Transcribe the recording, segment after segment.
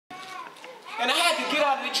And I had to get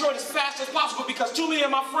out of Detroit as fast as possible because too many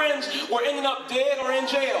of my friends were ending up dead or in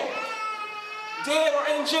jail. Dead or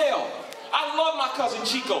in jail. I love my cousin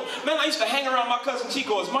Chico. Man, I used to hang around my cousin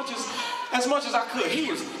Chico as much as I could. He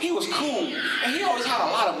was cool, and he always had a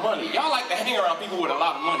lot of money. Y'all like to hang around people with a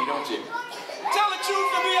lot of money, don't you? Tell the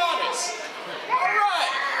truth and be honest. All right.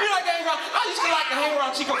 You like to hang around. I used to like to hang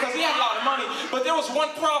around Chico because he had a lot of money, but there was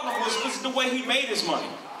one problem was the way he made his money.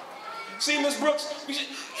 See, Miss Brooks,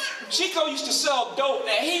 Chico used to sell dope,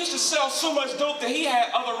 and he used to sell so much dope that he had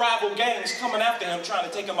other rival gangs coming after him trying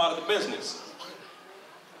to take him out of the business.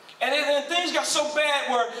 And then things got so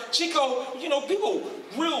bad where Chico, you know, people,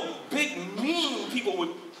 real big, mean people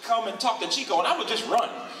would come and talk to Chico, and I would just run.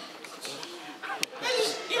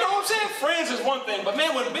 You know what I'm saying? Friends is one thing, but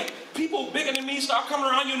man, when people bigger than me start coming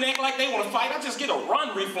around your neck like they want to fight, I just get a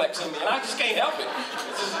run reflex in me, and I just can't help it.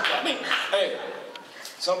 I mean, hey,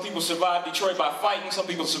 some people survive Detroit by fighting, some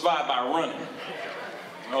people survive by running.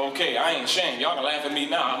 Okay, I ain't ashamed. Y'all can laugh at me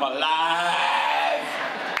now. I'm alive.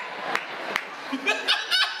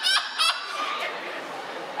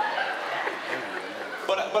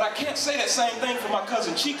 But I can't say that same thing for my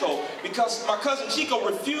cousin Chico because my cousin Chico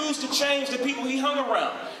refused to change the people he hung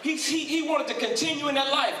around. He wanted to continue in that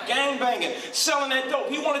life, gang banging, selling that dope.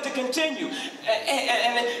 He wanted to continue.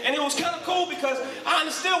 And it was kind of cool because I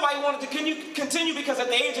understood why he wanted to continue because at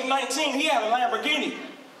the age of 19, he had a Lamborghini.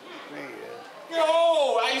 You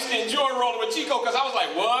know, I used to enjoy rolling with Chico because I was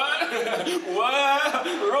like, what? What?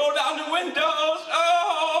 Roll down the windows.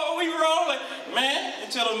 Oh, we rolling. Man,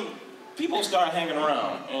 until people started hanging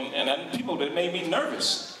around, and people that made me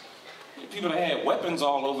nervous. People that had weapons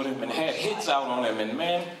all over them and had hits out on them, and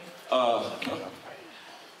man,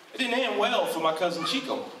 it didn't end well for my cousin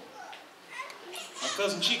Chico. My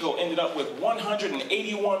cousin Chico ended up with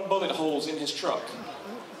 181 bullet holes in his truck.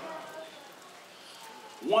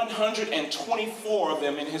 124 of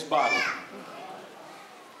them in his body.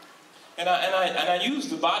 And I use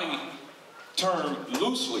the body term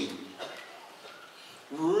loosely.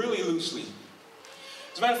 Really loosely.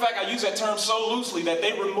 As a matter of fact, I use that term so loosely that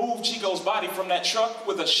they removed Chico's body from that truck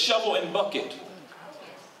with a shovel and bucket.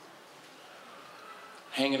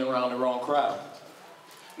 Hanging around the wrong crowd.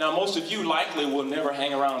 Now, most of you likely will never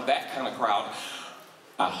hang around that kind of crowd.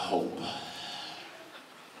 I hope.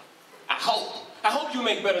 I hope you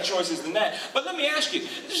make better choices than that. But let me ask you,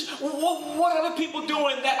 what are the people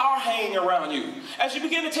doing that are hanging around you? As you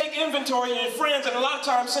begin to take inventory of your friends, and a lot of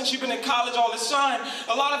times since you've been in college all this time,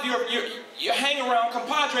 a lot of your hang around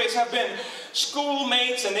compadres have been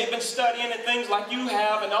schoolmates, and they've been studying and things like you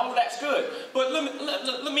have, and all of that's good. But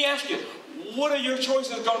let me ask you, what are your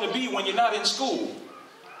choices going to be when you're not in school?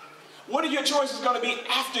 What are your choices going to be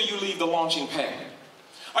after you leave the launching pad?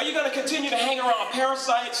 Are you going to continue to hang around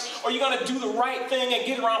parasites, or are you going to do the right thing and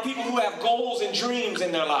get around people who have goals and dreams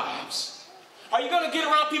in their lives? Are you going to get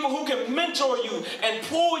around people who can mentor you and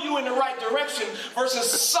pull you in the right direction versus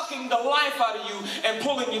sucking the life out of you and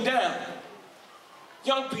pulling you down?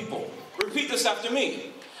 Young people, repeat this after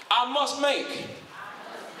me. I must make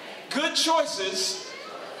good choices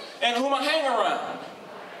in whom I hang around.